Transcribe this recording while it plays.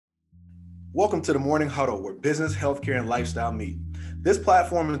Welcome to the Morning Huddle, where business, healthcare, and lifestyle meet. This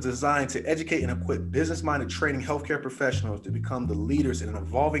platform is designed to educate and equip business-minded training healthcare professionals to become the leaders in an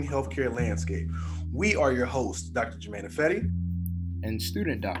evolving healthcare landscape. We are your hosts, Dr. Jermaine Fetti and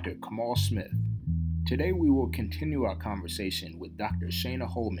student Dr. Kamal Smith. Today we will continue our conversation with Dr. Shaina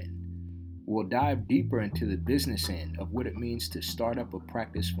Holman. We'll dive deeper into the business end of what it means to start up a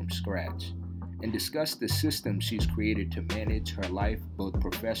practice from scratch and discuss the system she's created to manage her life both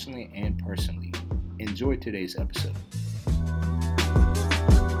professionally and personally. Enjoy today's episode.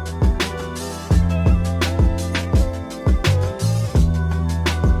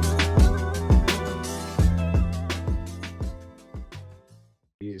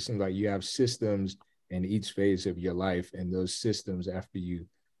 It seems like you have systems in each phase of your life, and those systems, after you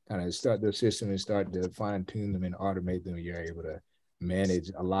kind of start those systems and start to fine tune them and automate them, you're able to manage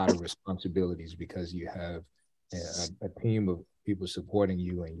a lot of responsibilities because you have a team of people supporting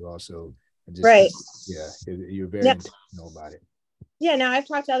you, and you also just you're very intentional about it. Yeah, now I've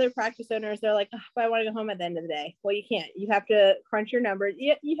talked to other practice owners. They're like, but I want to go home at the end of the day. Well, you can't. You have to crunch your numbers.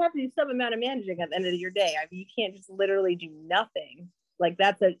 You have to do some amount of managing at the end of your day. I mean, you can't just literally do nothing. Like,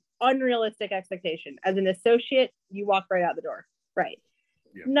 that's an unrealistic expectation. As an associate, you walk right out the door. Right.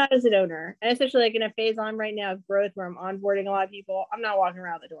 Yeah. Not as an owner. And especially like in a phase I'm right now of growth where I'm onboarding a lot of people, I'm not walking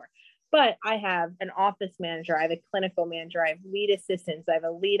around the door. But I have an office manager. I have a clinical manager. I have lead assistants. I have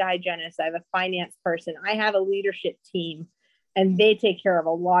a lead hygienist. I have a finance person. I have a leadership team, and they take care of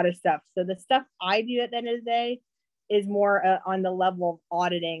a lot of stuff. So the stuff I do at the end of the day is more on the level of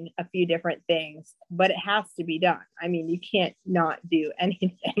auditing a few different things, but it has to be done. I mean, you can't not do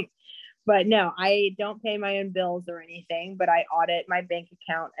anything. But no, I don't pay my own bills or anything, but I audit my bank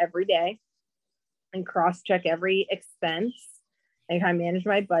account every day and cross-check every expense and I manage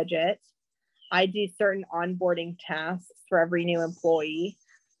my budget. I do certain onboarding tasks for every new employee.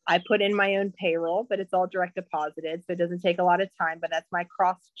 I put in my own payroll, but it's all direct deposited, so it doesn't take a lot of time, but that's my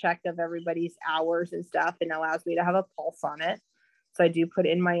cross-check of everybody's hours and stuff and allows me to have a pulse on it. So I do put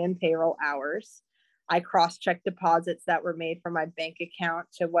in my own payroll hours. I cross-check deposits that were made from my bank account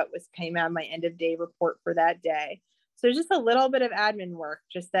to what came out of my end of day report for that day. So just a little bit of admin work,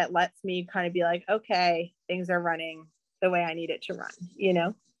 just that lets me kind of be like, okay, things are running the way I need it to run,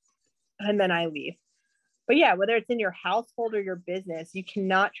 and then I leave. But yeah, whether it's in your household or your business, you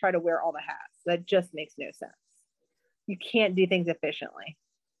cannot try to wear all the hats. That just makes no sense. You can't do things efficiently.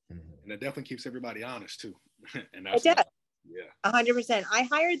 And it definitely keeps everybody honest too. And that's it does. Yeah, 100%. I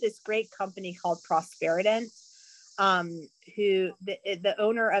hired this great company called Prosperident, who the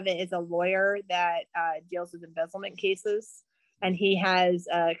owner of it is a lawyer that deals with embezzlement cases. And he has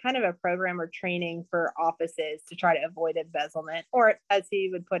kind of a program or training for offices to try to avoid embezzlement, or as he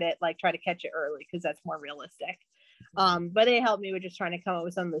would put it, like try to catch it early, because that's more realistic. But they helped me with just trying to come up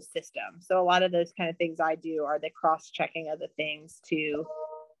with some of the systems. So a lot of those kind of things I do are the cross-checking of the things to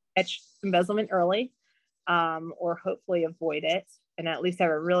catch embezzlement early, or hopefully avoid it, and at least have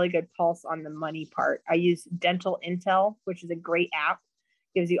a really good pulse on the money part. I use Dental Intel, which is a great app.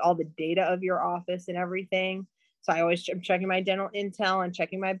 Gives you all the data of your office and everything. So I'm checking my dental intel and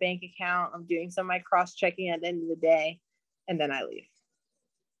checking my bank account. I'm doing some of my cross-checking at the end of the day, and then I leave.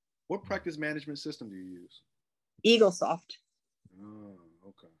 What practice management system do you use? EagleSoft. Oh,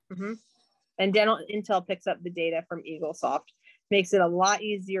 okay. Mm-hmm. And Dental Intel picks up the data from EagleSoft. Makes it a lot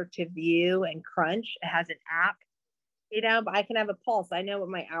easier to view and crunch. It has an app, but I can have a pulse. I know what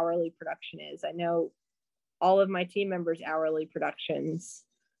my hourly production is. I know all of my team members' hourly productions.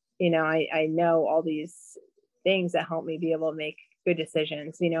 I know all these things that help me be able to make good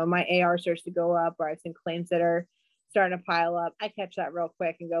decisions. My AR starts to go up, or I have some claims that are starting to pile up. I catch that real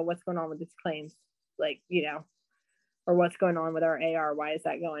quick and go, what's going on with these claims? Or what's going on with our AR? Why is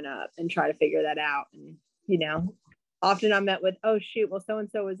that going up? And try to figure that out. And, often I'm met with, oh shoot, well,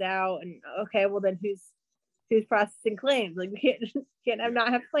 so-and-so was out. And okay, well then who's processing claims? Like, we can't not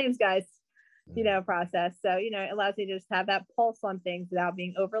have claims guys, process. So, it allows me to just have that pulse on things without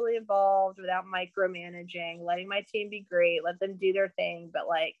being overly involved, without micromanaging, letting my team be great, let them do their thing. But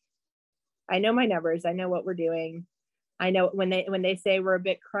like, I know my numbers. I know what we're doing. I know when they say we're a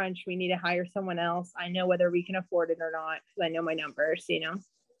bit crunch, we need to hire someone else. I know whether we can afford it or not, because I know my numbers,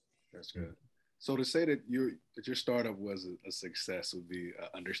 That's good. So to say that your startup was a success would be an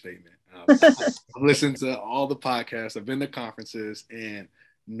understatement. I've listened to all the podcasts, I've been to conferences, and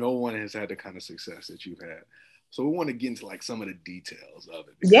no one has had the kind of success that you've had. So we want to get into like some of the details of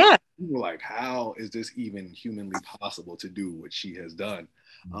it. Yeah. People were like, how is this even humanly possible to do what she has done?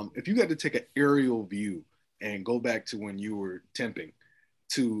 If you had to take an aerial view and go back to when you were temping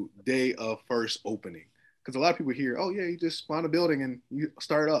to day of first opening, because a lot of people hear, oh yeah, you just find a building and you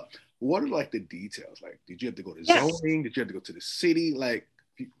start up. what are like the details? Like, did you have to go to Yeah. zoning? Did you have to go to the city? Like,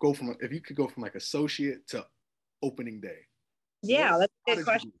 if you could go from like associate to opening day. Yeah, that's a good you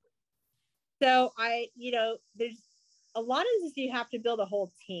question. So there's a lot of this, you have to build a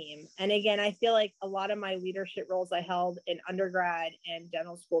whole team. And again, I feel like a lot of my leadership roles I held in undergrad and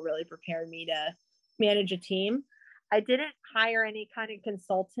dental school really prepared me to manage a team. I didn't hire any kind of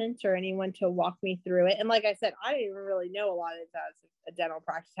consultant or anyone to walk me through it. And like I said, I didn't even really know a lot of a dental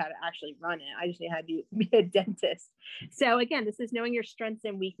practice, how to actually run it. I just knew how to be a dentist. So again, this is knowing your strengths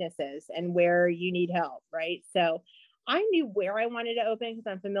and weaknesses and where you need help, right? So I knew where I wanted to open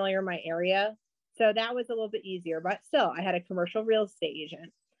because I'm familiar in my area. So that was a little bit easier, but still I had a commercial real estate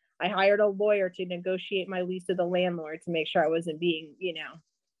agent. I hired a lawyer to negotiate my lease with the landlord to make sure I wasn't being,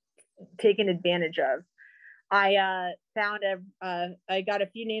 taken advantage of. I I got a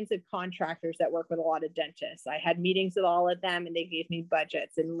few names of contractors that work with a lot of dentists. I had meetings with all of them and they gave me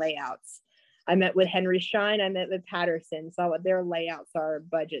budgets and layouts. I met with Henry Schein. I met with Patterson, saw what their layouts are,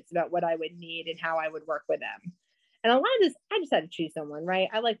 budgets, about what I would need and how I would work with them. And a lot of this, I just had to choose someone, right?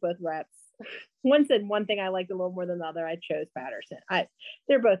 I like both reps. One said one thing I liked a little more than the other. I chose Patterson.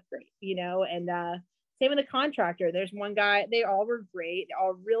 They're both great, and same with the contractor. There's one guy, they all were great,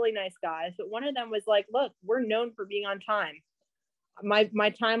 all really nice guys. But one of them was like, look, we're known for being on time. My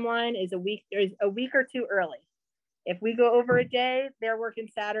timeline is a week or two early. If we go over a day, they're working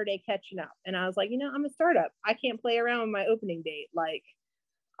Saturday catching up. And I was like, I'm a startup. I can't play around with my opening date. Like,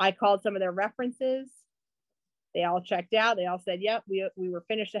 I called some of their references. They all checked out. They all said, yep, we were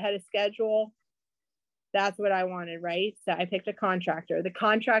finished ahead of schedule. That's what I wanted, right? So I picked a contractor. The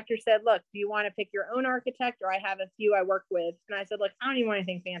contractor said, look, do you want to pick your own architect, or I have a few I work with? And I said, look, I don't even want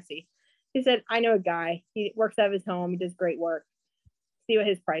anything fancy. He said, I know a guy. He works out of his home. He does great work. See what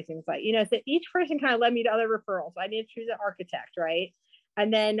his pricing's like. So each person kind of led me to other referrals. I need to choose an architect, right?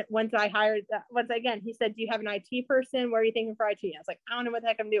 And then once again, he said, do you have an IT person? What are you thinking for IT? I was like, I don't know what the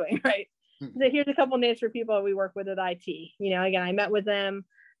heck I'm doing, right? So here's a couple names for people we work with at IT. Again, I met with them.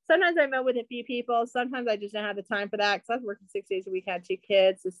 Sometimes I met with a few people. Sometimes I just didn't have the time for that because I was working 6 days a week, had 2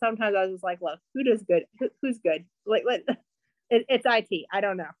 kids. So sometimes I was just like, look, who does good? Who's good? Like, it's IT. I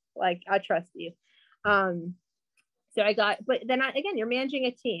don't know. Like, I trust you. But then again, you're managing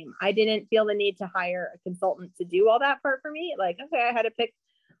a team. I didn't feel the need to hire a consultant to do all that part for me. Like, okay, I had to pick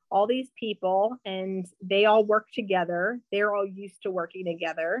all these people and they all work together. They're all used to working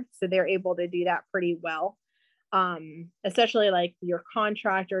together. So they're able to do that pretty well. Especially like your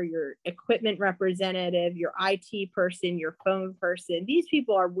contractor, your equipment representative, your IT person, your phone person. These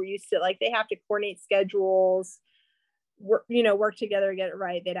people are used to, like, they have to coordinate schedules, work together, get it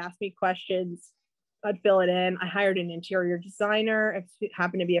right. They'd ask me questions. I'd fill it in. I hired an interior designer. It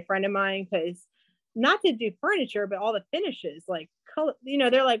happened to be a friend of mine, because not to do furniture, but all the finishes, like color,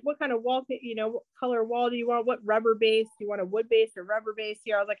 they're like, what kind of wall, color wall do you want? What rubber base? Do you want a wood base or rubber base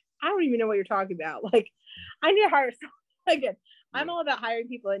here? I was like, I don't even know what you're talking about. Like, I need to hire someone. Again, I'm all about hiring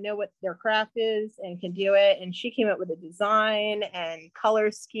people that know what their craft is and can do it. And she came up with a design and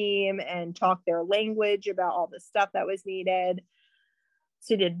color scheme and talked their language about all the stuff that was needed.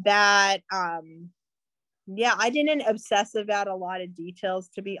 So did that. Yeah, I didn't obsess about a lot of details,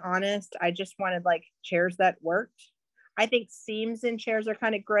 to be honest. I just wanted like chairs that worked. I think seams in chairs are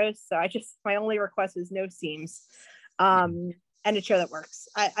kind of gross. So my only request is no seams, and a chair that works.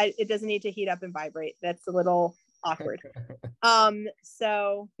 It doesn't need to heat up and vibrate. That's a little awkward.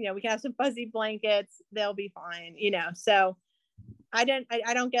 So, we can have some fuzzy blankets. They'll be fine, so I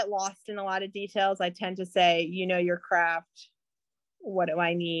don't get lost in a lot of details. I tend to say, your craft. What do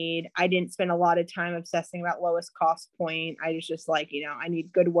I need? I didn't spend a lot of time obsessing about lowest cost point. I was just like, I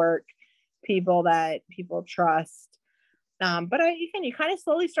need good work, people that people trust. But you kind of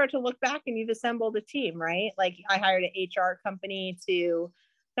slowly start to look back and you've assembled a team, right? Like, I hired an HR company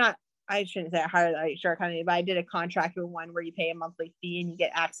I shouldn't say I hired an HR company, but I did a contract with one where you pay a monthly fee and you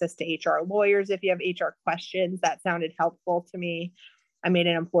get access to HR lawyers if you have HR questions. That sounded helpful to me. I made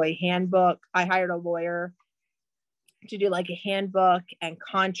an employee handbook. I hired a lawyer to do like a handbook and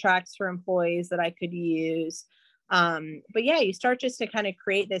contracts for employees that I could use. But yeah, you start just to kind of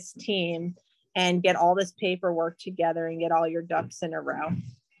create this team and get all this paperwork together and get all your ducks in a row.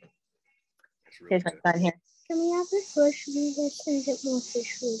 Here's my son here. Can we have a fish food? Is it more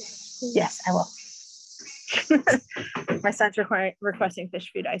fish food? Yes, I will. My son's requesting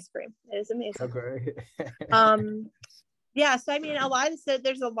fish food ice cream. It is amazing. Okay. Yeah, so I mean,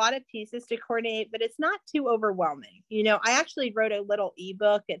 there's a lot of pieces to coordinate, but it's not too overwhelming. I actually wrote a little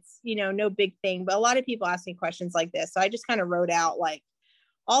ebook. It's, no big thing, but a lot of people ask me questions like this. So I just kind of wrote out like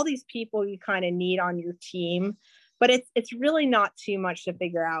all these people you kind of need on your team. but it's really not too much to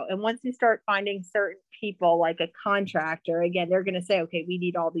figure out. And once you start finding certain people, like a contractor, again, they're going to say, okay, we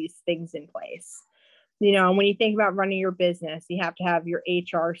need all these things in place. And when you think about running your business, you have to have your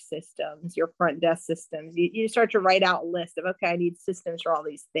HR systems, your front desk systems. You start to write out a list of, okay, I need systems for all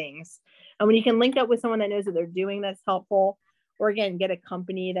these things. And when you can link up with someone that knows what they're doing, that's helpful. Or again, get a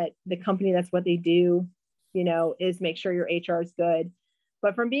company that's what they do, is make sure your HR is good.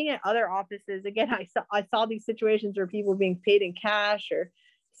 But from being at other offices, again, I saw these situations where people being paid in cash, or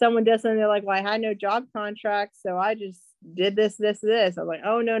someone does something, they're like, well, I had no job contract, so I just did this. I'm like,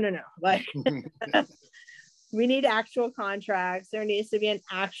 oh, no. Like, we need actual contracts. There needs to be an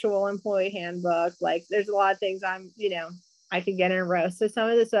actual employee handbook. Like, there's a lot of things I could get in a row. So some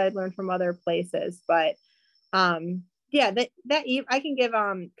of this I'd learned from other places, but yeah, that I can give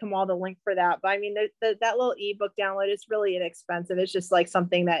Kamal the link for that. But I mean, that little ebook download is really inexpensive. It's just like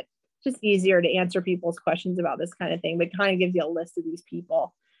something that just easier to answer people's questions about this kind of thing, but kind of gives you a list of these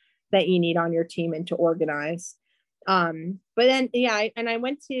people that you need on your team and to organize. But then, yeah, I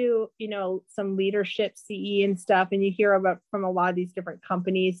went to, some leadership CE and stuff, and you hear about from a lot of these different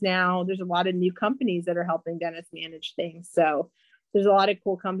companies now. There's a lot of new companies that are helping dentists manage things. So there's a lot of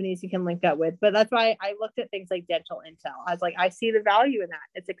cool companies you can link up with, but that's why I looked at things like dental intel. I was like, I see the value in that.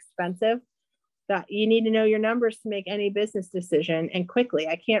 It's expensive. That you need to know your numbers to make any business decision, and quickly.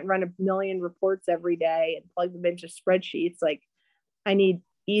 I can't run 1 million reports every day and plug them into spreadsheets. Like, I need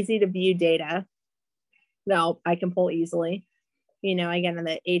easy to view data. No, I can pull easily. Again, in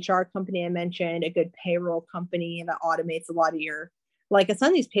the HR company I mentioned, a good payroll company that automates a lot of some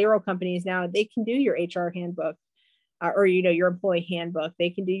of these payroll companies now, they can do your HR handbook. Or, your employee handbook, they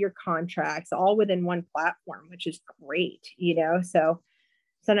can do your contracts all within one platform, which is great, so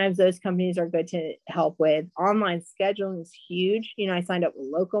sometimes those companies are good to help with. Online scheduling is huge. I signed up with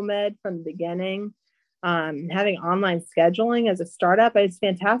Local Med from the beginning. Having online scheduling as a startup is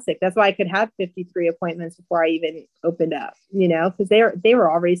fantastic. That's why I could have 53 appointments before I even opened up, because they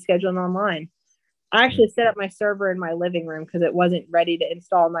were already scheduled online. I actually set up my server in my living room because it wasn't ready to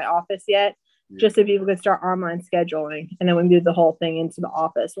install in my office yet. Just so people could start online scheduling. And then we moved the whole thing into the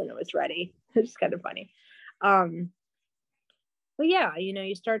office when it was ready. It's kind of funny. But yeah,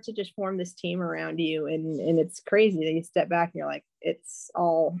 you start to just form this team around you, and it's crazy that you step back and you're like, it's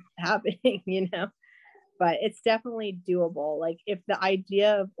all happening, but it's definitely doable. Like, if the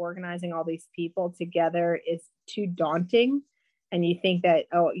idea of organizing all these people together is too daunting, and you think that,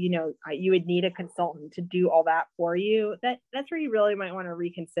 you would need a consultant to do all that for you, that's where you really might want to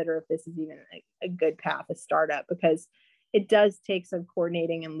reconsider if this is even a good path, a startup, because it does take some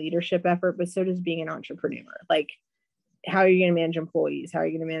coordinating and leadership effort, but so does being an entrepreneur. Like, how are you going to manage employees? How are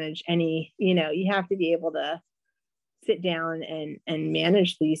you going to manage you have to be able to sit down and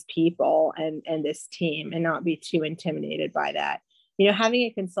manage these people and this team and not be too intimidated by that. Having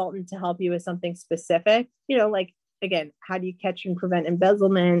a consultant to help you with something specific, like, again, how do you catch and prevent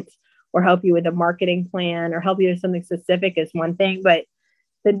embezzlement, or help you with a marketing plan, or help you with something specific is one thing. But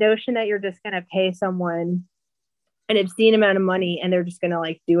the notion that you're just going to pay someone an obscene amount of money and they're just going to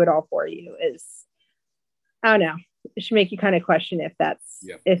like do it all for you is, I don't know, it should make you kind of question if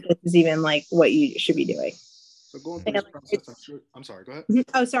if this is even like what you should be doing. So going through this process, I'm sorry, go ahead.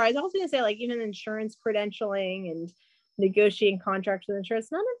 Oh, sorry. I was also going to say, like, even insurance credentialing and negotiating contracts with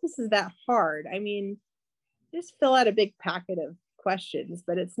insurance, none of this is that hard. I mean, just fill out a big packet of questions,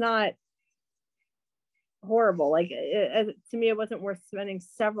 but it's not horrible. Like, to me, it wasn't worth spending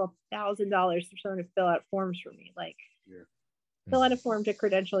several $1,000s for someone to fill out forms for me. Like, fill out a form to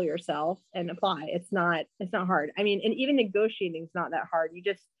credential yourself and apply. It's not hard. I mean, and even negotiating is not that hard.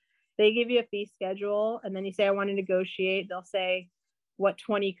 They give you a fee schedule, and then you say, I want to negotiate. They'll say, what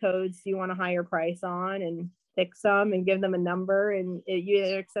 20 codes do you want a higher price on, and pick some and give them a number, and you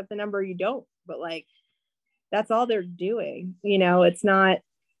either accept the number or you don't. But like, that's all they're doing. It's not,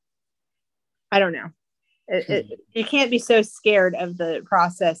 I don't know. You can't be so scared of the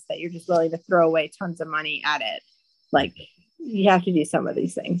process that you're just willing to throw away tons of money at it. Like, you have to do some of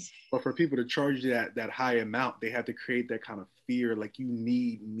these things. But for people to charge that high amount, they have to create that kind of fear, like you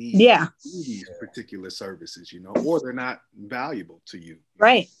need me to do these particular services, or they're not valuable to you.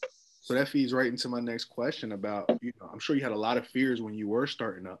 Right. So that feeds right into my next question about, I'm sure you had a lot of fears when you were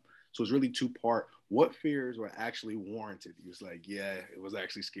starting up. So it's really two-part. What fears were actually warranted? You was like, yeah, it was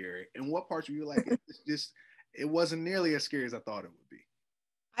actually scary. And what parts were you like, it wasn't nearly as scary as I thought it would be?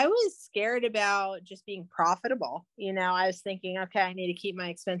 I was scared about just being profitable. I was thinking, okay, I need to keep my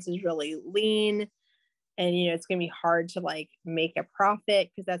expenses really lean. And, it's going to be hard to like make a profit,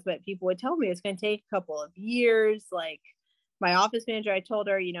 because that's what people would tell me. It's going to take a couple of years. Like, my office manager, I told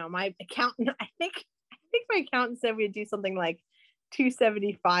her, my accountant, I think think my accountant said we'd do something like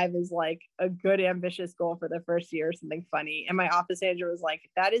 275 is like a good ambitious goal for the first year or something funny. And my office manager was like,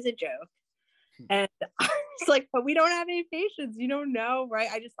 that is a joke. And I was like, but we don't have any patients. You don't know, right?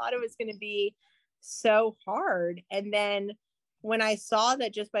 I just thought it was going to be so hard. And then when I saw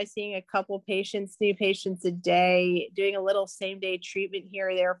that just by seeing a couple patients, new patients a day, doing a little same day treatment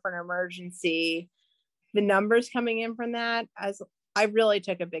here or there for an emergency, the numbers coming in from that, I really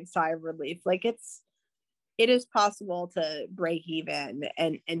took a big sigh of relief. Like it is possible to break even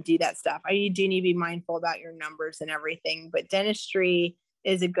and do that stuff. You do need to be mindful about your numbers and everything, but dentistry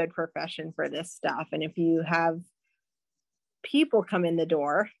is a good profession for this stuff. And if you have people come in the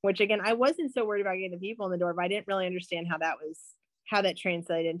door, which again, I wasn't so worried about getting the people in the door, but I didn't really understand how that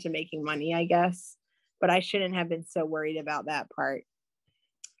translated into making money, I guess. But I shouldn't have been so worried about that part.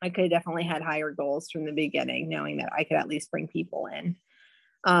 I could have definitely had higher goals from the beginning, knowing that I could at least bring people in.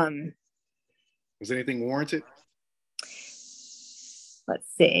 Was anything warranted? Let's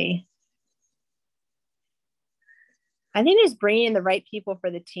see. I think just bringing in the right people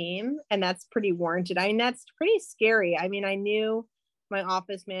for the team, and that's pretty warranted. I mean, that's pretty scary. I mean, I knew my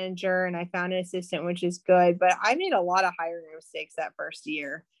office manager and I found an assistant, which is good, but I made a lot of hiring mistakes that first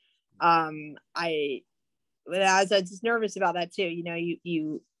year. I was just nervous about that too. You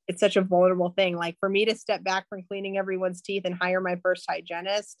know, it's such a vulnerable thing. Like for me to step back from cleaning everyone's teeth and hire my first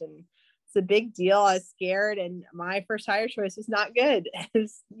hygienist, and it's a big deal. I was scared, and my first hire choice was not good,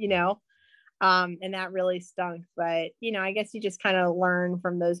 you know. And that really stunk. But, you know, I guess you just kind of learn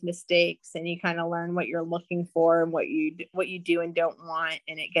from those mistakes, and you kind of learn what you're looking for and what you do and don't want.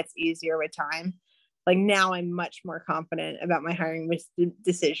 And it gets easier with time. Like now I'm much more confident about my hiring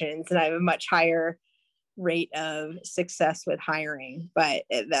decisions, and I have a much higher rate of success with hiring. But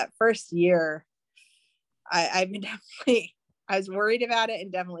that first year, I was worried about it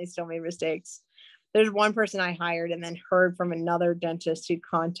and definitely still made mistakes. There's one person I hired and then heard from another dentist who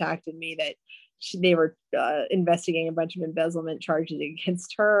contacted me that they were investigating a bunch of embezzlement charges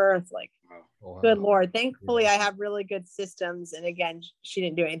against her. It's like, wow. Good Lord. Thankfully, I have really good systems. And again, she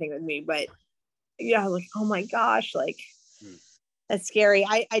didn't do anything with me, but yeah, like, oh my gosh, like that's scary.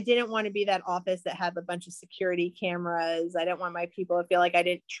 I didn't want to be that office that had a bunch of security cameras. I didn't want my people to feel like I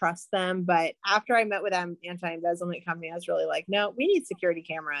didn't trust them. But after I met with an anti-embezzlement company, I was really like, no, we need security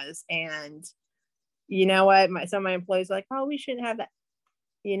cameras. And you know what? Some of my employees are like, oh, we shouldn't have that.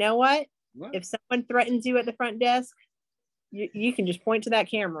 You know what? If someone threatens you at the front desk, you can just point to that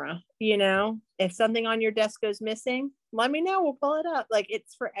camera. You know, if something on your desk goes missing, let me know. We'll pull it up. Like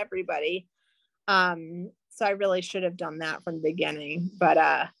it's for everybody. So I really should have done that from the beginning.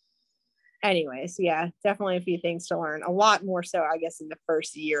 But anyways, yeah, definitely a few things to learn. A lot more so, I guess, in the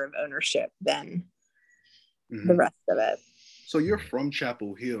first year of ownership than the rest of it. So you're from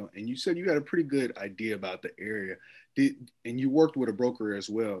Chapel Hill, and you said you had a pretty good idea about the area. And you worked with a broker as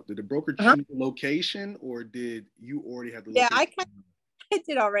well. Did the broker choose the location, or did you already have the location? Yeah, I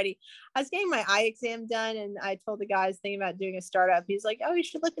did already. I was getting my eye exam done, and I told the guy I was thinking about doing a startup. He's like, "Oh, you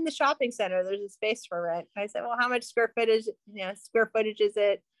should look in the shopping center. There's a space for rent." I said, "Well, how much square footage? Square footage is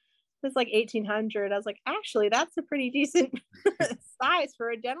it?" It's like 1,800. I was like, "Actually, that's a pretty decent size for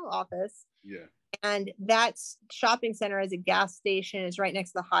a dental office." Yeah. And that shopping center is a gas station. It's right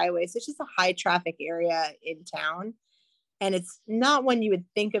next to the highway. So it's just a high traffic area in town. And it's not one you would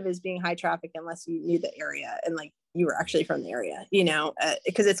think of as being high traffic unless you knew the area and like you were actually from the area,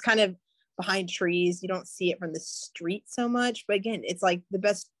 because it's kind of behind trees. You don't see it from the street so much. But again, it's like the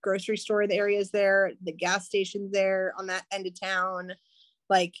best grocery store in the area is there. The gas station's there on that end of town.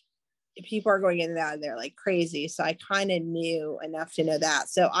 Like people are going in and out of there like crazy. So I kind of knew enough to know that.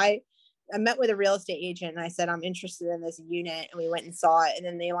 So I met with a real estate agent and I said, I'm interested in this unit. And we went and saw it. And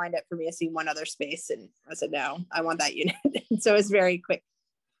then they lined up for me to see one other space. And I said, no, I want that unit. And so it's very quick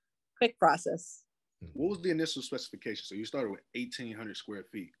process. What was the initial specification? So you started with 1,800 square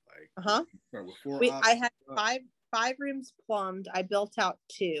feet. Like, start with four I had five rooms plumbed. I built out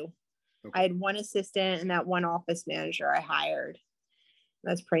 2. Okay. I had one assistant and that one office manager I hired.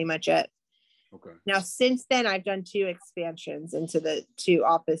 That's pretty much it. Okay. Now, since then, I've done 2 expansions into the 2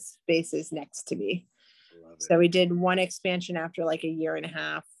 office spaces next to me. So we did one expansion after like a year and a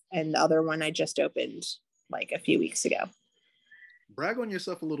half, and the other one I just opened like a few weeks ago. Brag on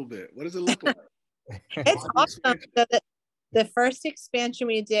yourself a little bit. What does it look like? It's awesome. So the first expansion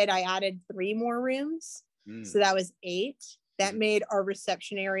we did, I added 3 more rooms. So that was 8. That made our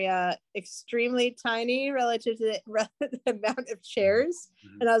reception area extremely tiny relative to the amount of chairs.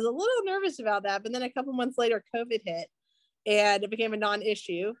 And I was a little nervous about that. But then a couple months later, COVID hit and it became a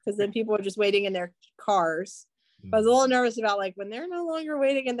non-issue because then people were just waiting in their cars. I was a little nervous about like when they're no longer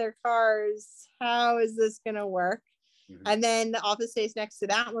waiting in their cars, how is this going to work? And then the office space next to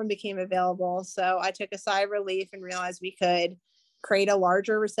that one became available. So I took a sigh of relief and realized we could create a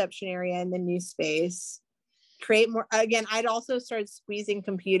larger reception area in the new space, create more. Again, I'd also started squeezing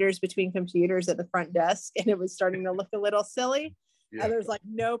computers between computers at the front desk, and it was starting to look a little silly. Yeah. There's like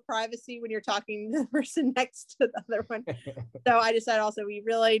no privacy when you're talking to the person next to the other one. So I decided also we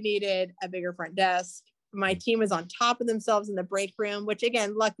really needed a bigger front desk. My team was on top of themselves in the break room, which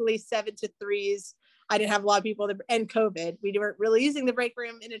again, luckily 7 to 3s. I didn't have a lot of people and COVID. We weren't really using the break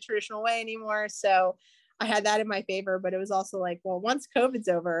room in a traditional way anymore. So I had that in my favor, but it was also like, well, once COVID's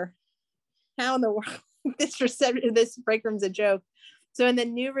over, how in the world this break room's a joke. So in the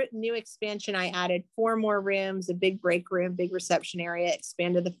new expansion, I added 4 more rooms, a big break room, big reception area,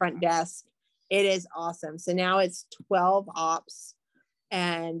 expanded the front desk. It is awesome. So now it's 12 ops,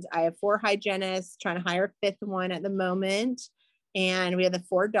 and I have 4 hygienists, trying to hire a 5th one at the moment. And we have the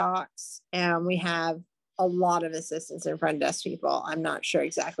 4 docs, and we have a lot of assistants and front desk people. I'm not sure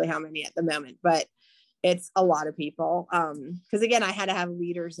exactly how many at the moment, but it's a lot of people. Because again, I had to have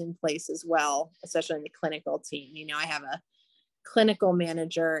leaders in place as well, especially in the clinical team. You know, I have a clinical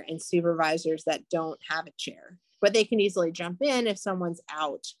manager and supervisors that don't have a chair, but they can easily jump in if someone's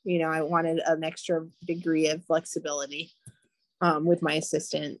out. You know, I wanted an extra degree of flexibility with my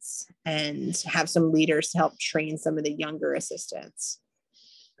assistants, and have some leaders to help train some of the younger assistants.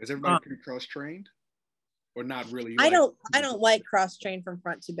 Is everybody pretty cross-trained, or not really? I don't like cross-trained from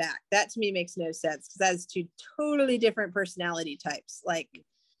front to back. That to me makes no sense, because that's 2 totally different personality types. Like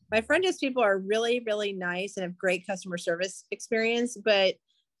my front desk people are really, really nice and have great customer service experience, but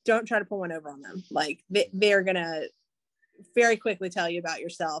don't try to pull one over on them. Like they're gonna very quickly tell you about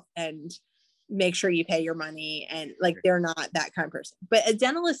yourself and make sure you pay your money, and like they're not that kind of person. But a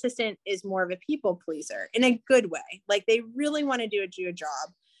dental assistant is more of a people pleaser in a good way. Like they really want to do a job.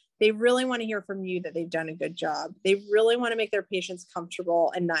 They really want to hear from you that they've done a good job. They really want to make their patients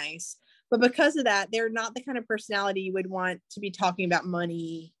comfortable and nice. But because of that, they're not the kind of personality you would want to be talking about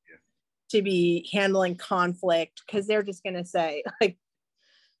money, to be handling conflict, because they're just going to say like,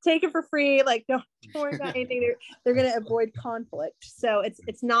 take it for free. Like, don't worry about anything. They're going to avoid conflict. So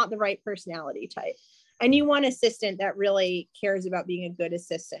it's not the right personality type. And you want an assistant that really cares about being a good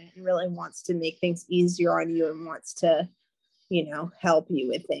assistant and really wants to make things easier on you and wants to, you know, help you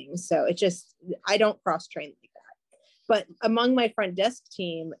with things. So I don't cross train like that. But among my front desk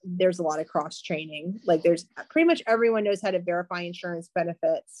team, there's a lot of cross training. Like there's pretty much everyone knows how to verify insurance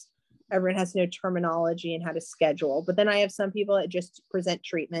benefits. Everyone has to know terminology and how to schedule. But then I have some people that just present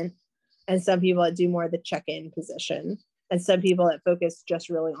treatment, and some people that do more of the check-in position, and some people that focus just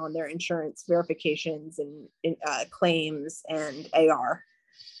really on their insurance verifications and claims and AR.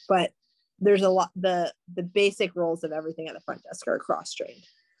 But there's a lot, the basic roles of everything at the front desk are cross-trained.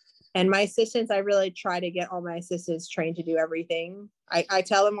 And my assistants, I really try to get all my assistants trained to do everything. I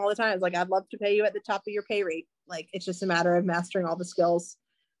tell them all the time, it's like, I'd love to pay you at the top of your pay rate. Like, it's just a matter of mastering all the skills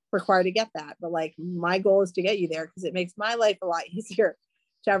required to get that. But like, my goal is to get you there, because it makes my life a lot easier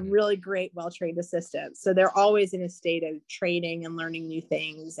to have really great, well-trained assistants. So they're always in a state of training and learning new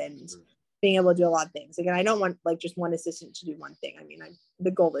things and being able to do a lot of things. Again, I don't want like just one assistant to do one thing. I mean,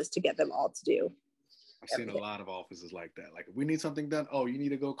 the goal is to get them all to do I've seen a lot of offices like that. Like, if we need something done, oh, you need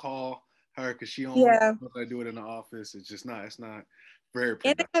to go call her because she don't I do it in the office. It's not very productive.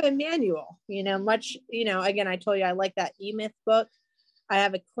 And I have a manual, again, I told you I like that E-Myth book. I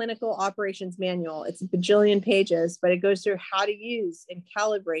have a clinical operations manual. It's a bajillion pages, but it goes through how to use and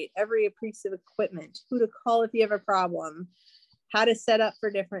calibrate every piece of equipment, who to call if you have a problem, how to set up for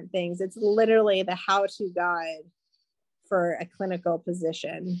different things. It's literally the how-to guide for a clinical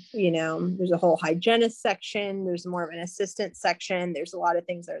position. There's a whole hygienist section. There's more of an assistant section. There's a lot of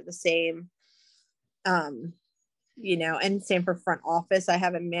things that are the same. And same for front office. I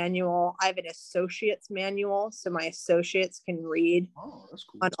have a manual. I have an associate's manual, so my associates can read that's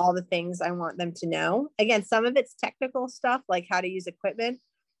cool. on all the things I want them to know. Again, some of it's technical stuff, like how to use equipment.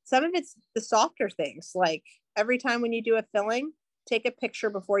 Some of it's the softer things, like every time when you do a filling, take a picture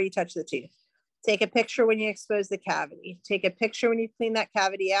before you touch the tooth. Take a picture when you expose the cavity. Take a picture when you clean that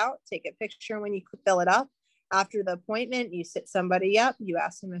cavity out. Take a picture when you fill it up. After the appointment, you sit somebody up. You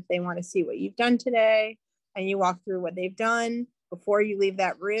ask them if they want to see what you've done today, and you walk through what they've done. Before you leave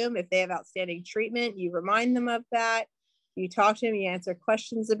that room, if they have outstanding treatment, you remind them of that. You talk to them, you answer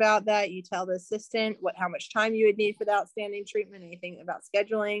questions about that. You tell the assistant how much time you would need for the outstanding treatment, anything about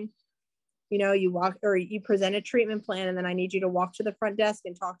scheduling. You present a treatment plan, and then I need you to walk to the front desk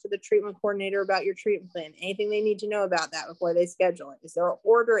and talk to the treatment coordinator about your treatment plan. Anything they need to know about that before they schedule it. Is there an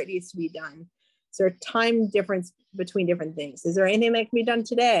order it needs to be done? Is there a time difference between different things? Is there anything that can be done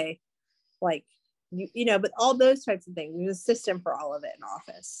today? Like, you know, but all those types of things. There's a system for all of it in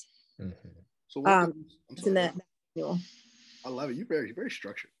office. Mm-hmm. So it's in that manual. I love it. You're very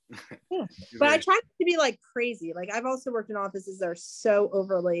structured. Yeah. But I try to be like crazy. Like I've also worked in offices that are so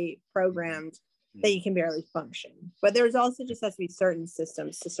overly programmed that you can barely function. But there's also just has to be certain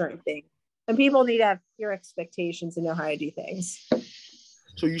systems to certain things. And people need to have clear expectations and know how to do things.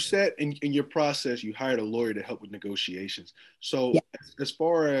 So you said in your process, you hired a lawyer to help with negotiations. So as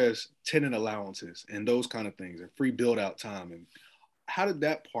far as tenant allowances and those kind of things and free build out time, and how did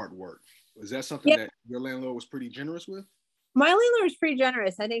that part work? Was that something that your landlord was pretty generous with? My landlord was pretty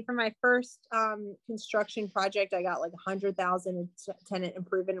generous. I think for my first construction project, I got like $100,000 in tenant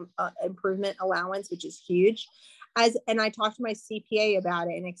improvement allowance, which is huge. And I talked to my CPA about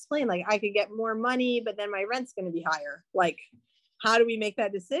it and explained like I could get more money, but then my rent's going to be higher. Like, how do we make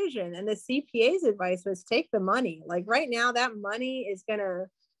that decision? And the CPA's advice was take the money. Like right now, that money is going to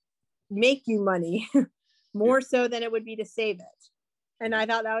make you money more so than it would be to save it. And I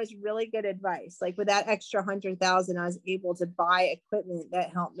thought that was really good advice. Like with that extra $100,000, I was able to buy equipment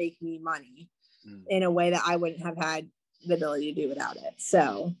that helped make me money in a way that I wouldn't have had the ability to do without it.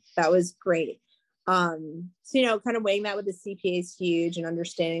 So that was great. So, you know, kind of weighing that with the CPA is huge and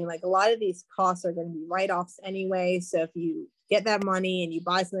understanding like a lot of these costs are going to be write-offs anyway. So if you get that money and you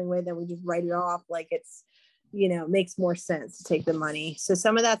buy something with it, we just write it off. Like it's, you know, makes more sense to take the money. So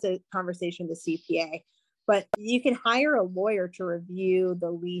some of that's a conversation with the CPA. But you can hire a lawyer to review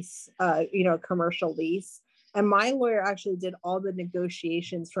the lease, you know, commercial lease. And my lawyer actually did all the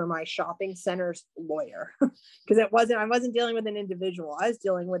negotiations for my shopping center's lawyer because I wasn't dealing with an individual. I was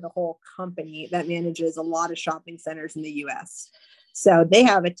dealing with a whole company that manages a lot of shopping centers in the US. So they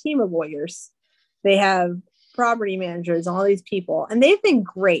have a team of lawyers. They have property managers, all these people, and they've been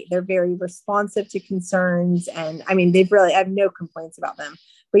great. They're very responsive to concerns. And I mean, I have no complaints about them.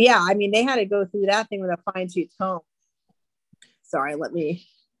 But yeah, I mean, they had to go through that thing with a fine tooth comb. Sorry, let me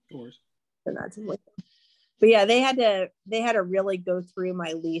turn that to. But yeah, they had to really go through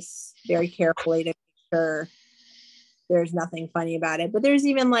my lease very carefully to make sure there's nothing funny about it. But there's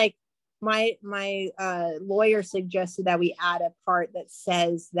even like my lawyer suggested that we add a part that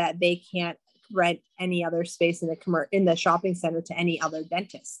says that they can't rent any other space in the shopping center to any other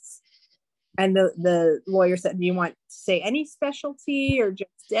dentists. And the lawyer said, do you want to say any specialty or just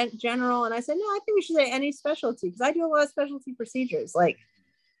general? And I said, no, I think we should say any specialty because I do a lot of specialty procedures. Like,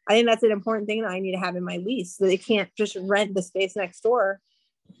 I think that's an important thing that I need to have in my lease. So they can't just rent the space next door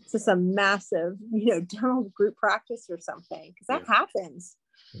to some massive, you know, dental group practice or something because that happens.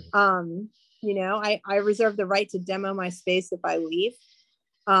 You know, I reserve the right to demo my space if I leave.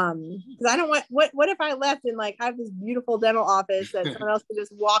 Because I don't want what if I left and like I have this beautiful dental office that someone else can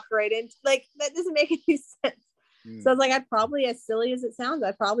just walk right into, like that doesn't make any sense. So I was like, I'd probably, as silly as it sounds,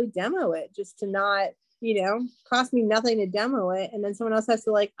 I'd probably demo it just to not, you know, cost me nothing to demo it, and then someone else has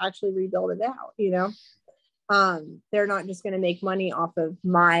to like actually rebuild it out, you know. They're not just going to make money off of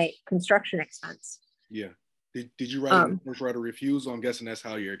my construction expense. Yeah. Did you write a refusal? I'm guessing that's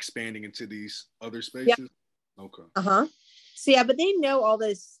how you're expanding into these other spaces. Yeah. Okay. So yeah, but they know all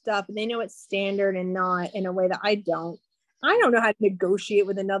this stuff and they know it's standard and not in a way that I don't know how to negotiate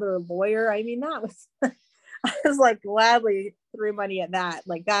with another lawyer. I mean, that was, I was like gladly threw money at that.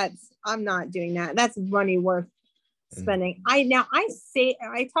 Like I'm not doing that. That's money worth spending. I feel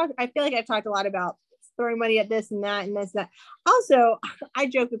like I've talked a lot about throwing money at this and that and this, that. Also, I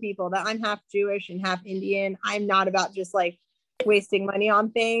joke with people that I'm half Jewish and half Indian. I'm not about just like wasting money on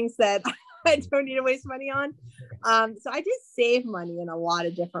things that I don't need to waste money on. So I just save money in a lot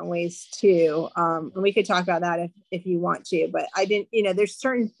of different ways too. And we could talk about that if you want to, but I didn't, you know, there's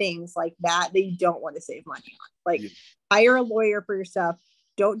certain things like that you don't want to save money on. Like hire a lawyer for your stuff.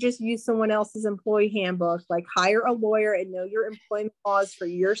 Don't just use someone else's employee handbook. Like hire a lawyer and know your employment laws for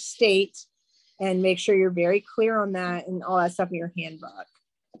your state and make sure you're very clear on that and all that stuff in your handbook.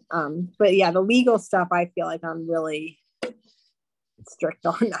 But yeah, the legal stuff, I feel like I'm really strict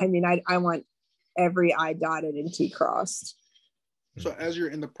on. I mean, I want every I dotted and T crossed. So as you're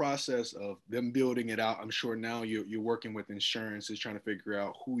in the process of them building it out, I'm sure now you're working with insurances, trying to figure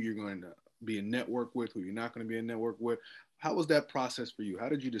out who you're going to be in network with, who you're not going to be in network with. How was that process for you? How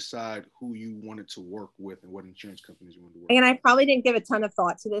did you decide who you wanted to work with and what insurance companies you wanted to work with? And I probably didn't give a ton of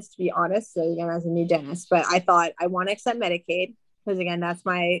thought to this, to be honest. So again, as a new dentist, but I thought I want to accept Medicaid because again, that's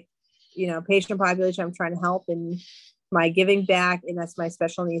my, you know, patient population I'm trying to help and my giving back, and that's my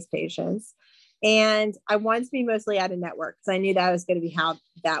special needs patients. And I wanted to be mostly out of network because I knew that was going to be how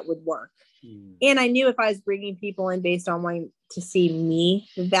that would work. And I knew if I was bringing people in based on wanting to see me,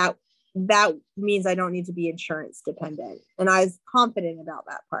 that that means I don't need to be insurance dependent. And I was confident about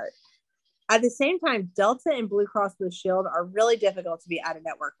that part. At the same time, Delta and Blue Cross Blue Shield are really difficult to be out of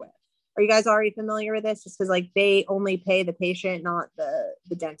network with. Are you guys already familiar with this? Just because like they only pay the patient, not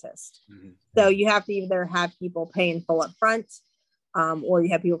the dentist. Mm-hmm. So you have to either have people paying full up front, or you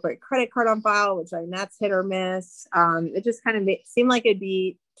have people put a credit card on file, which I mean, that's hit or miss. It just kind of seemed like it'd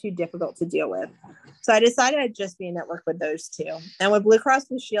be too difficult to deal with. So I decided I'd just be in network with those two. And with Blue Cross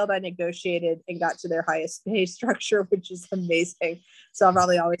Blue Shield, I negotiated and got to their highest pay structure, which is amazing. So I'll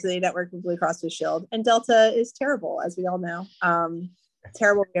probably always be in network with Blue Cross Blue Shield. And Delta is terrible, as we all know.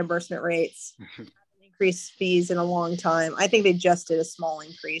 Terrible reimbursement rates, increased fees in a long time. I think they just did a small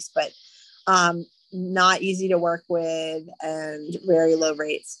increase, but not easy to work with and very low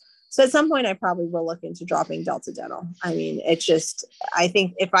rates. So at some point I probably will look into dropping Delta Dental. I mean, it's just, I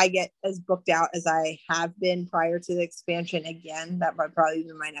think if I get as booked out as I have been prior to the expansion again, that might probably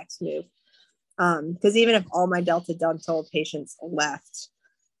be my next move. Because even if all my Delta Dental patients left,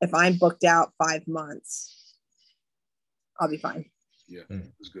 if I'm booked out 5 months, I'll be fine. Yeah,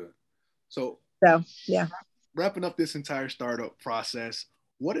 that's good. So yeah. Wrapping up this entire startup process,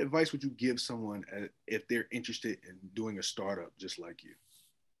 what advice would you give someone if they're interested in doing a startup just like you?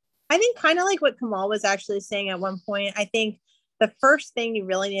 I think kind of like what Kamal was actually saying at one point. I think the first thing you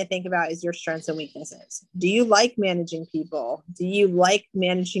really need to think about is your strengths and weaknesses. Do you like managing people? Do you like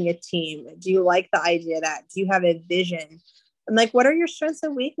managing a team? Do you like the idea of that? Do you have a vision? And like, what are your strengths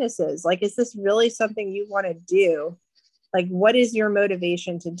and weaknesses? Like, is this really something you want to do? Like, what is your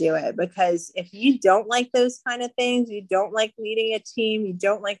motivation to do it? Because if you don't like those kind of things, you don't like leading a team, you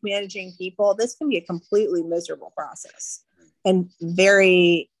don't like managing people, this can be a completely miserable process and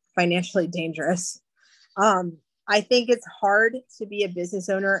very financially dangerous. I think it's hard to be a business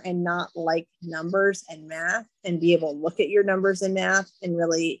owner and not like numbers and math and be able to look at your numbers and math and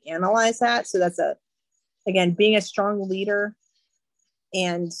really analyze that. So that's again, being a strong leader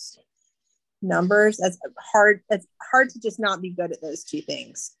and numbers, it's hard to just not be good at those two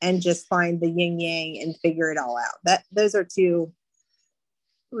things and just find the yin yang and figure it all out. Those are two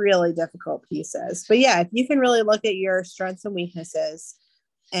really difficult pieces. But yeah, if you can really look at your strengths and weaknesses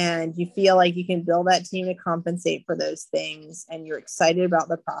and you feel like you can build that team to compensate for those things and you're excited about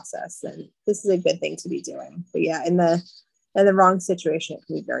the process, then this is a good thing to be doing. But yeah, in the wrong situation, it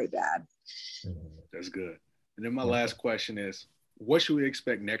can be very bad. That's good. And then my last question is, what should we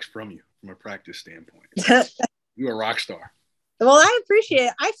expect next from you from a practice standpoint? You're a rock star. Well, I appreciate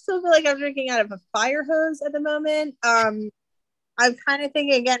it. I still feel like I'm drinking out of a fire hose at the moment. I'm kind of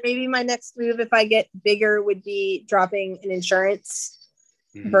thinking again, maybe my next move, if I get bigger, would be dropping an insurance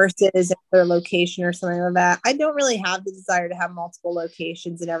versus another location or something like that. I don't really have the desire to have multiple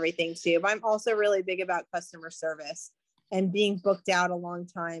locations and everything too, but I'm also really big about customer service, and being booked out a long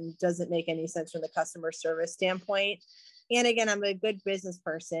time doesn't make any sense from the customer service standpoint. And again, I'm a good business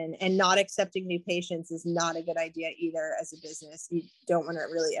person, and not accepting new patients is not a good idea either as a business. You don't want to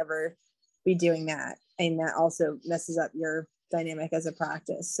really ever be doing that. And that also messes up your dynamic as a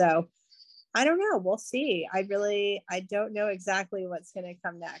practice. So I don't know. We'll see. I don't know exactly what's going to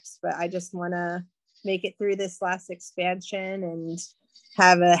come next, but I just want to make it through this last expansion and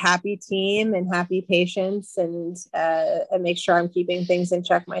have a happy team and happy patients, and make sure I'm keeping things in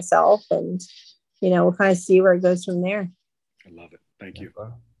check myself. And, we'll kind of see where it goes from there. I love it. Thank you.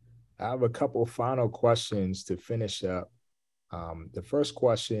 I have a couple final questions to finish up. The first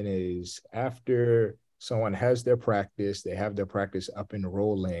question is, after someone has their practice, they have their practice up and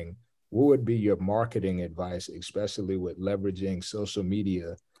rolling, what would be your marketing advice, especially with leveraging social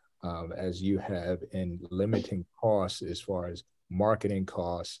media as you have, in limiting costs as far as marketing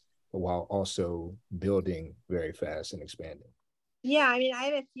costs, while also building very fast and expanding? Yeah, I mean, I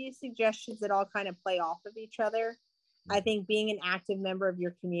have a few suggestions that all kind of play off of each other. I think being an active member of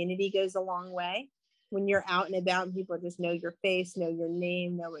your community goes a long way. When you're out and about and people just know your face, know your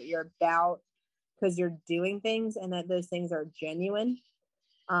name, know what you're about, because you're doing things and that those things are genuine.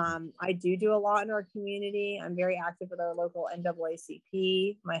 I do a lot in our community. I'm very active with our local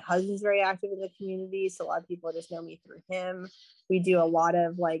NAACP. My husband's very active in the community, so a lot of people just know me through him. We do a lot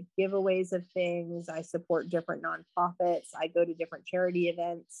of like giveaways of things. I support different nonprofits. I go to different charity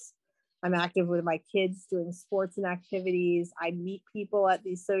events. I'm active with my kids doing sports and activities. I meet people at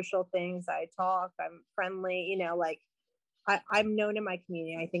these social things. I talk. I'm friendly. I'm known in my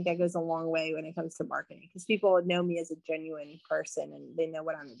community. I think that goes a long way when it comes to marketing, because people know me as a genuine person and they know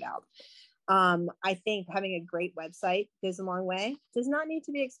what I'm about. I think having a great website goes a long way. Does not need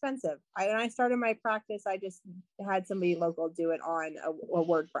to be expensive. When I started my practice, I just had somebody local do it on a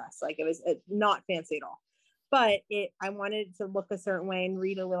WordPress. Like, it was not fancy at all. but I wanted it to look a certain way and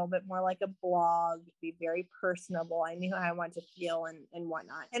read a little bit more like a blog, be very personable. I knew how I wanted to feel and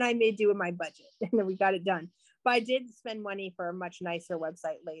whatnot. And I made do with my budget and then we got it done. But I did spend money for a much nicer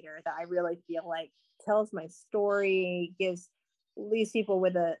website later that I really feel like tells my story, leaves people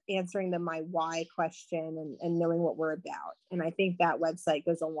with answering them my why question and knowing what we're about. And I think that website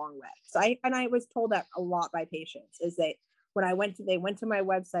goes a long way. So I was told that a lot by patients is that when they went to my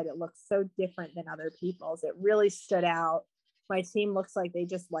website, it looks so different than other people's. It really stood out. My team looks like they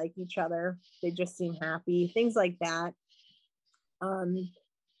just like each other. They just seem happy, things like that.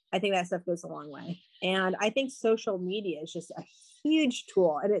 I think that stuff goes a long way. And I think social media is just a huge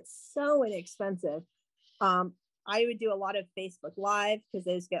tool and it's so inexpensive. I would do a lot of Facebook Live because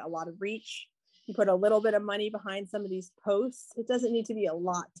those get a lot of reach. You put a little bit of money behind some of these posts. It doesn't need to be a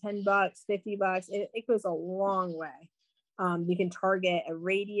lot, $10, $50. It goes a long way. You can target a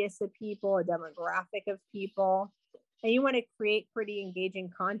radius of people, a demographic of people, and you want to create pretty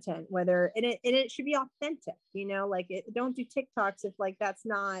engaging content, and it should be authentic, don't do TikToks if like that's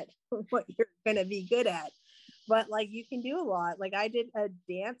not what you're going to be good at. But like you can do a lot. Like I did a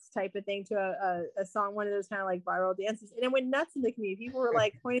dance type of thing to a song, one of those kind of like viral dances, and it went nuts in the community. People were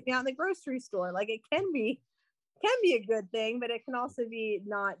like pointing me out in the grocery store. Like it can be a good thing, but it can also be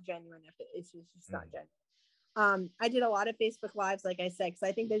not genuine if it's just not genuine. I did a lot of Facebook Lives, like I said, because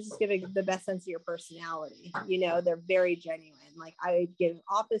I think they just give the best sense of your personality. They're very genuine. Like I give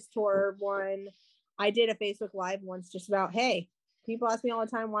office tour one. I did a Facebook Live once just about, hey, people ask me all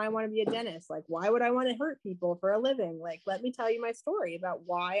the time why I want to be a dentist. Like, why would I want to hurt people for a living? Like, let me tell you my story about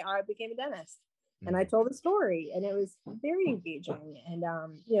why I became a dentist. And I told the story and it was very engaging. And,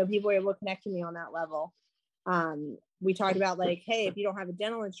 people were able to connect to me on that level. We talked about like, hey, if you don't have a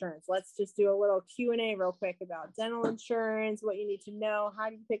dental insurance, let's just do a little Q&A real quick about dental insurance, what you need to know, how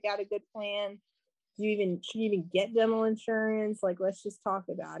do you pick out a good plan? Should you even get dental insurance? Like, let's just talk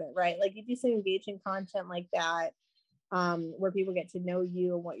about it, right? Like you do some engaging content like that, where people get to know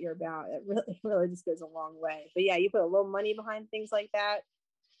you and what you're about. It really just goes a long way. But yeah, you put a little money behind things like that,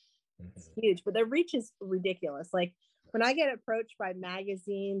 it's huge. But the reach is ridiculous. Like when I get approached by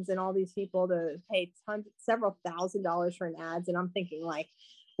magazines and all these people to pay several $1,000s for an ads, and I'm thinking like,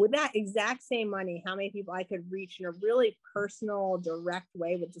 with that exact same money, how many people I could reach in a really personal, direct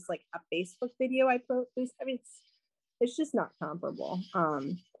way with just like a Facebook video I post. I mean, it's just not comparable.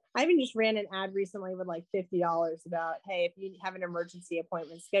 I even just ran an ad recently with like $50 about, hey, if you have an emergency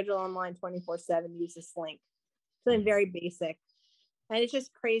appointment, schedule online 24/7, use this link. Something very basic. And it's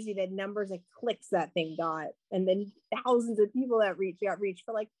just crazy the numbers of clicks that thing got. And then thousands of people that got reached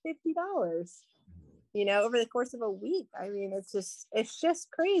for like $50, over the course of a week. I mean, it's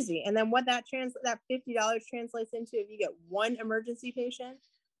just crazy. And then what that $50 translates into, if you get one emergency patient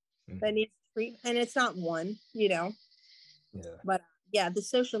that needs treatment, and it's not one, Yeah. But yeah, the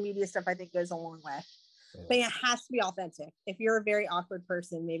social media stuff I think goes a long way. Yeah. But it has to be authentic. If you're a very awkward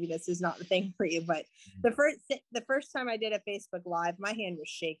person, maybe this is not the thing for you. But the first time I did a Facebook Live, my hand was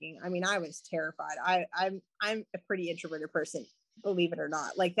shaking. I mean, I was terrified. I'm a pretty introverted person, believe it or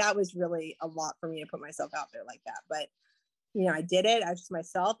not. Like that was really a lot for me to put myself out there like that. But I did it. I was just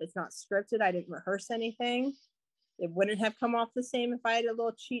myself. It's not scripted. I didn't rehearse anything. It wouldn't have come off the same if I had a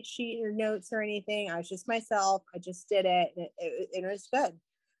little cheat sheet or notes or anything. I was just myself. I just did it. And it was good.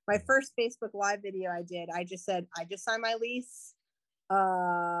 My first Facebook Live video I did, I just said, I just signed my lease.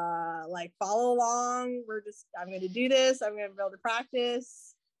 Like follow along. I'm going to do this. I'm going to build a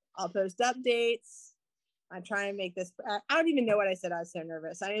practice. I'll post updates. I'm trying to make this. I don't even know what I said. I was so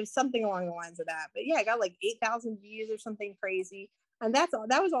nervous. I mean, something along the lines of that. But yeah, I got like 8,000 views or something crazy. And that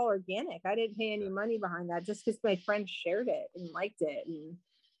was all organic. I didn't pay any money behind that, just because my friends shared it and liked it and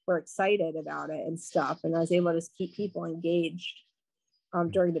were excited about it and stuff. And I was able to keep people engaged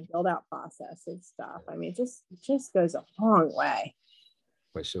during the build out process and stuff. I mean, it just goes a long way.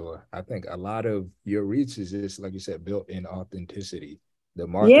 For sure. I think a lot of your reach is just, like you said, built in authenticity. The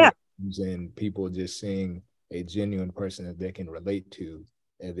market and people just seeing a genuine person that they can relate to,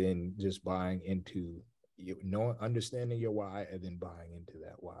 and then just buying into understanding your why and then buying into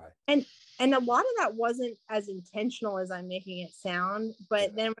that why. And a lot of that wasn't as intentional as I'm making it sound.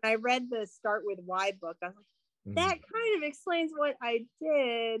 But then when I read the Start With Why book, I was like, that kind of explains what I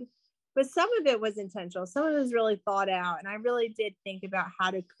did. But some of it was intentional. Some of it was really thought out. And I really did think about how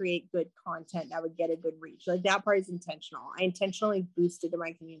to create good content that would get a good reach. Like that part is intentional. I intentionally boosted to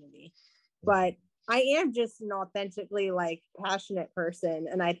my community. But I am just an authentically like passionate person.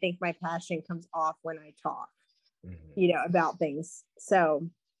 And I think my passion comes off when I talk, about things. So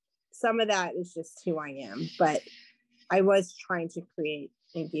some of that is just who I am. But I was trying to create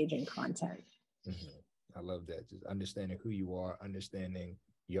engaging content. I love that. Just understanding who you are, understanding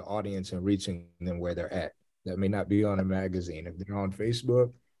your audience and reaching them where they're at. That may not be on a magazine. If they're on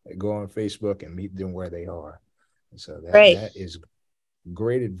Facebook, go on Facebook and meet them where they are. And so Right. that is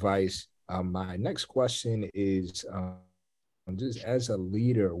great advice. My next question is just as a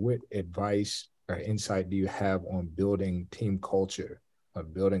leader, what advice or insight do you have on building team culture, or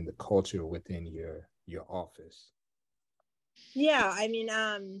building the culture within your office? Yeah, I mean,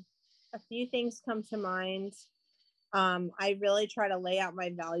 a few things come to mind. I really try to lay out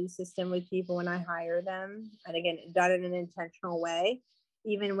my value system with people when I hire them, and again, done in an intentional way.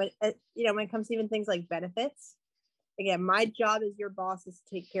 Even when when it comes to even things like benefits. Again, my job as your boss is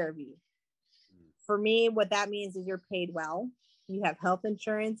to take care of you. For me, what that means is you're paid well. You have health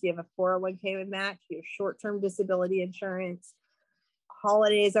insurance. You have a 401k with match. You have short-term disability insurance.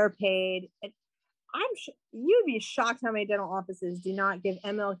 Holidays are paid. And you'd be shocked how many dental offices do not give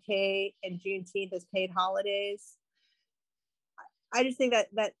MLK and Juneteenth as paid holidays. I just think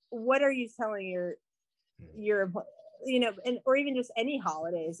that what are you telling your and or even just any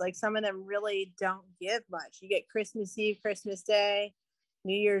holidays, like some of them really don't give much. You get Christmas Eve, Christmas Day,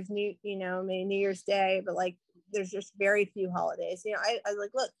 New Year's, New Year's Day, but like there's just very few holidays. I was like,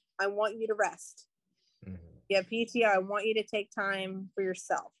 look, I want you to rest. Mm-hmm. You have PTO. I want you to take time for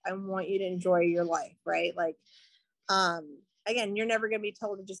yourself. I want you to enjoy your life, right? Like, again, you're never going to be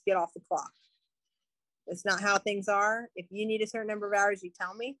told to just get off the clock. It's not how things are. If you need a certain number of hours, you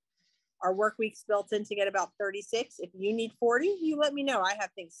tell me. Our work week's built in to get about 36. If you need 40, you let me know. I have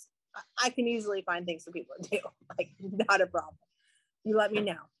things. I can easily find things for people to do. Like, not a problem. You let me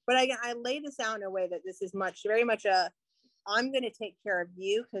know. But I lay this out in a way that this is very much I'm going to take care of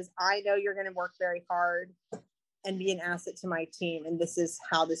you because I know you're going to work very hard and be an asset to my team. And this is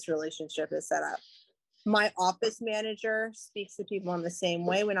how this relationship is set up. My office manager speaks to people in the same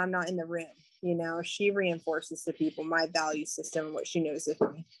way when I'm not in the room. She reinforces to people my value system and what she knows of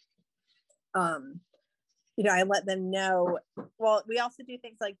me. I let them know. Well, we also do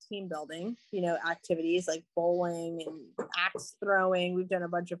things like team building, activities like bowling and axe throwing. We've done a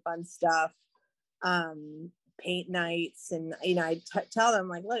bunch of fun stuff. Paint nights. And, I tell them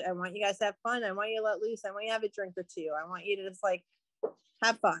like, look, I want you guys to have fun. I want you to let loose. I want you to have a drink or two. I want you to just like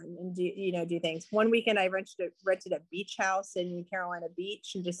have fun and do things. One weekend I rented a beach house in Carolina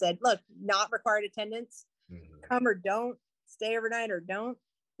Beach and just said, look, not required attendance. Mm-hmm. Come or don't, stay overnight or don't.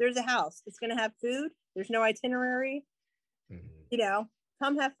 There's a house. It's going to have food. There's no itinerary. Mm-hmm.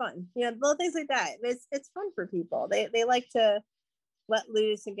 Come have fun. Little things like that. It's fun for people. They like to let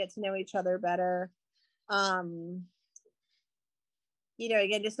loose and get to know each other better.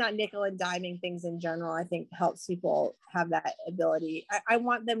 Again, just not nickel and diming things in general, I think helps people have that ability. I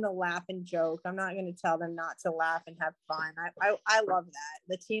want them to laugh and joke. I'm not going to tell them not to laugh and have fun. I love that.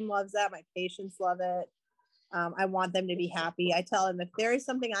 The team loves that. My patients love it. I want them to be happy. I tell them if there is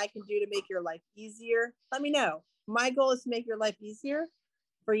something I can do to make your life easier, let me know. My goal is to make your life easier,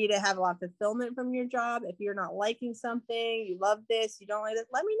 for you to have a lot of fulfillment from your job. If you're not liking something, you love this, you don't like it,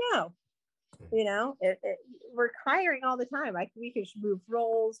 let me know. We're hiring all the time. We can move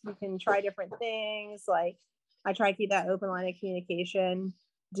roles. We can try different things. Like I try to keep that open line of communication.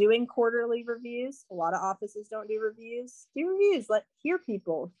 Doing quarterly reviews. A lot of offices don't do reviews. Do reviews. Hear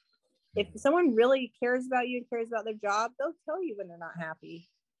people. If someone really cares about you and cares about their job, they'll tell you when they're not happy,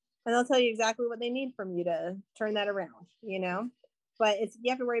 and they'll tell you exactly what they need from you to turn that around. But you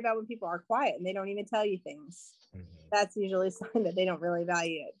have to worry about when people are quiet and they don't even tell you things. Mm-hmm. That's usually a sign that they don't really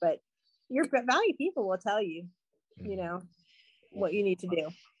value it. But your value people will tell you, what you need to do.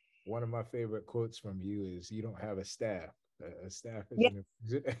 One of my favorite quotes from you is, "You don't have a staff. A staff is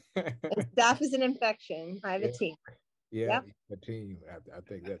a staff is an infection. I have a team." Yeah, a team. I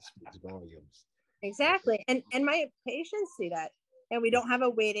think that speaks volumes. Exactly. And my patients see that. And we don't have a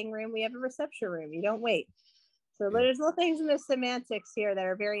waiting room. We have a reception room. You don't wait. So there's little things in the semantics here that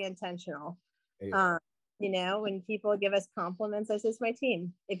are very intentional. Yeah. When people give us compliments, I say, it's my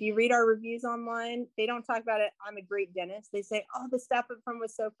team. If you read our reviews online, they don't talk about it. I'm a great dentist. They say, oh, the staff up front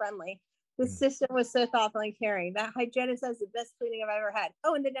was so friendly. The system was so thoughtful and caring. That hygienist has the best cleaning I've ever had.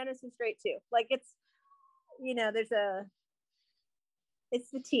 Oh, and the dentist is great too. Like it's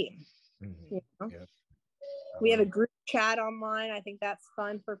the team. Mm-hmm. Yeah. We have a group chat online. I think that's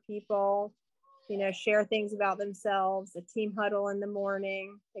fun for people. Share things about themselves. A team huddle in the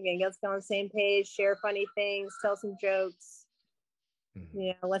morning. Again, let's get on the same page. Share funny things. Tell some jokes.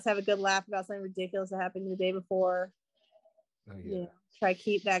 Mm-hmm. Let's have a good laugh about something ridiculous that happened the day before. Oh, yeah. Try to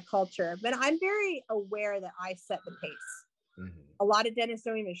keep that culture. But I'm very aware that I set the pace. Mm-hmm. A lot of dentists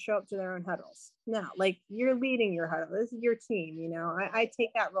don't even show up to their own huddles. No, like you're leading your huddle. This is your team. I take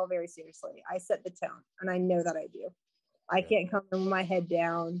that role very seriously. I set the tone, and I know that I do. I can't come in with my head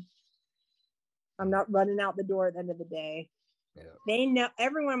down. I'm not running out the door at the end of the day. Yeah. They know,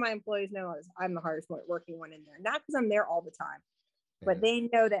 every one of my employees knows I'm the hardest working one in there. Not because I'm there all the time, but they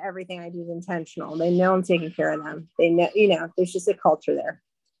know that everything I do is intentional. They know I'm taking care of them. They know, there's just a culture there.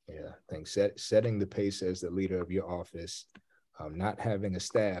 Yeah, I think setting the pace as the leader of your office, not having a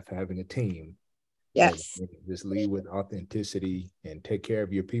staff, having a team. Yes. So just lead with authenticity and take care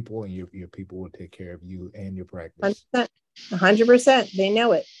of your people, and your people will take care of you and your practice. 100%. They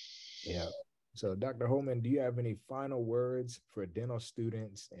know it. Yeah. So Dr. Holman, do you have any final words for dental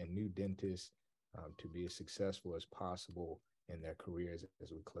students and new dentists to be as successful as possible in their careers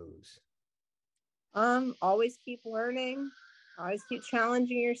as we close? Always keep learning. Always keep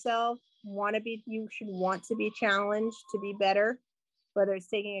challenging yourself. You should want to be challenged to be better, whether it's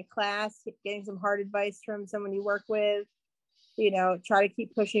taking a class, getting some hard advice from someone you work with. Try to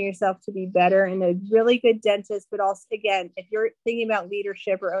keep pushing yourself to be better and a really good dentist. But also, again, if you're thinking about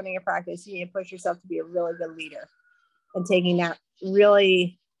leadership or owning a practice, you need to push yourself to be a really good leader and taking that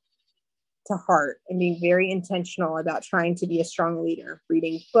really to heart and being very intentional about trying to be a strong leader,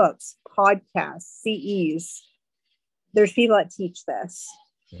 reading books, podcasts, CEs. There's people that teach this.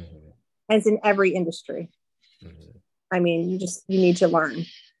 Mm-hmm. And it's in every industry. Mm-hmm. I mean, you need to learn.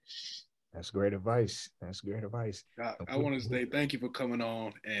 That's great advice. I want to say thank you for coming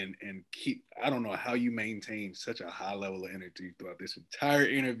on and I don't know how you maintain such a high level of energy throughout this entire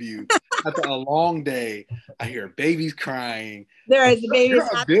interview. After a long day, I hear babies crying. There is babies.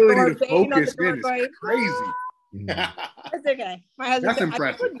 Your ability to focus is crazy. That's okay. My husband, that's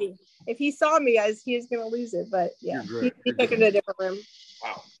impressive. If he saw me, he was going to lose it. But yeah, he took it to a different room.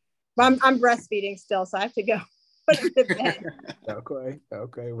 Wow. But I'm breastfeeding still, so I have to go.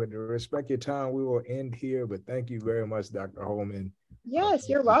 Okay. With respect your time, we will end here. But thank you very much, Dr. Holman. Yes,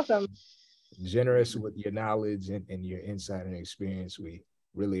 you're welcome. Generous with your knowledge and your insight and experience. We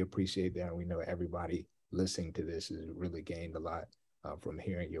really appreciate that. And we know everybody listening to this has really gained a lot from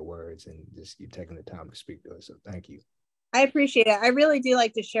hearing your words and just you taking the time to speak to us. So thank you. I appreciate it. I really do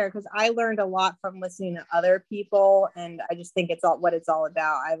like to share because I learned a lot from listening to other people. And I just think it's what it's all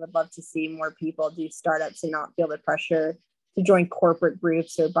about. I would love to see more people do startups and not feel the pressure to join corporate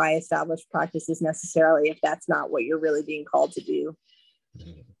groups or buy established practices necessarily if that's not what you're really being called to do.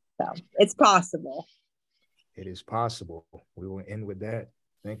 Mm-hmm. So it's possible. It is possible. We will end with that.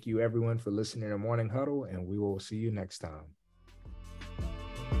 Thank you, everyone, for listening to Morning Huddle, and we will see you next time.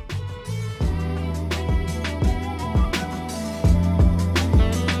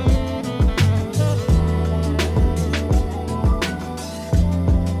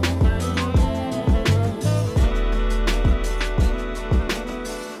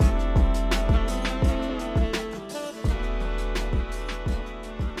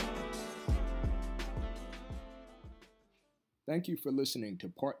 Thank you for listening to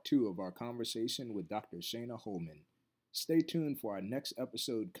part 2 of our conversation with Dr. Shaina Holman. Stay tuned for our next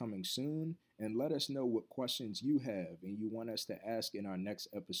episode coming soon, and let us know what questions you have and you want us to ask in our next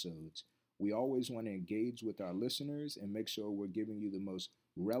episodes. We always want to engage with our listeners and make sure we're giving you the most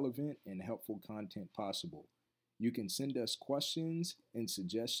relevant and helpful content possible. You can send us questions and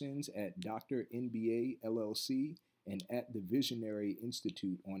suggestions at Dr. NBA LLC and at the Visionary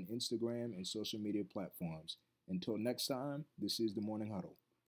Institute on Instagram and social media platforms. Until next time, this is the Morning Huddle.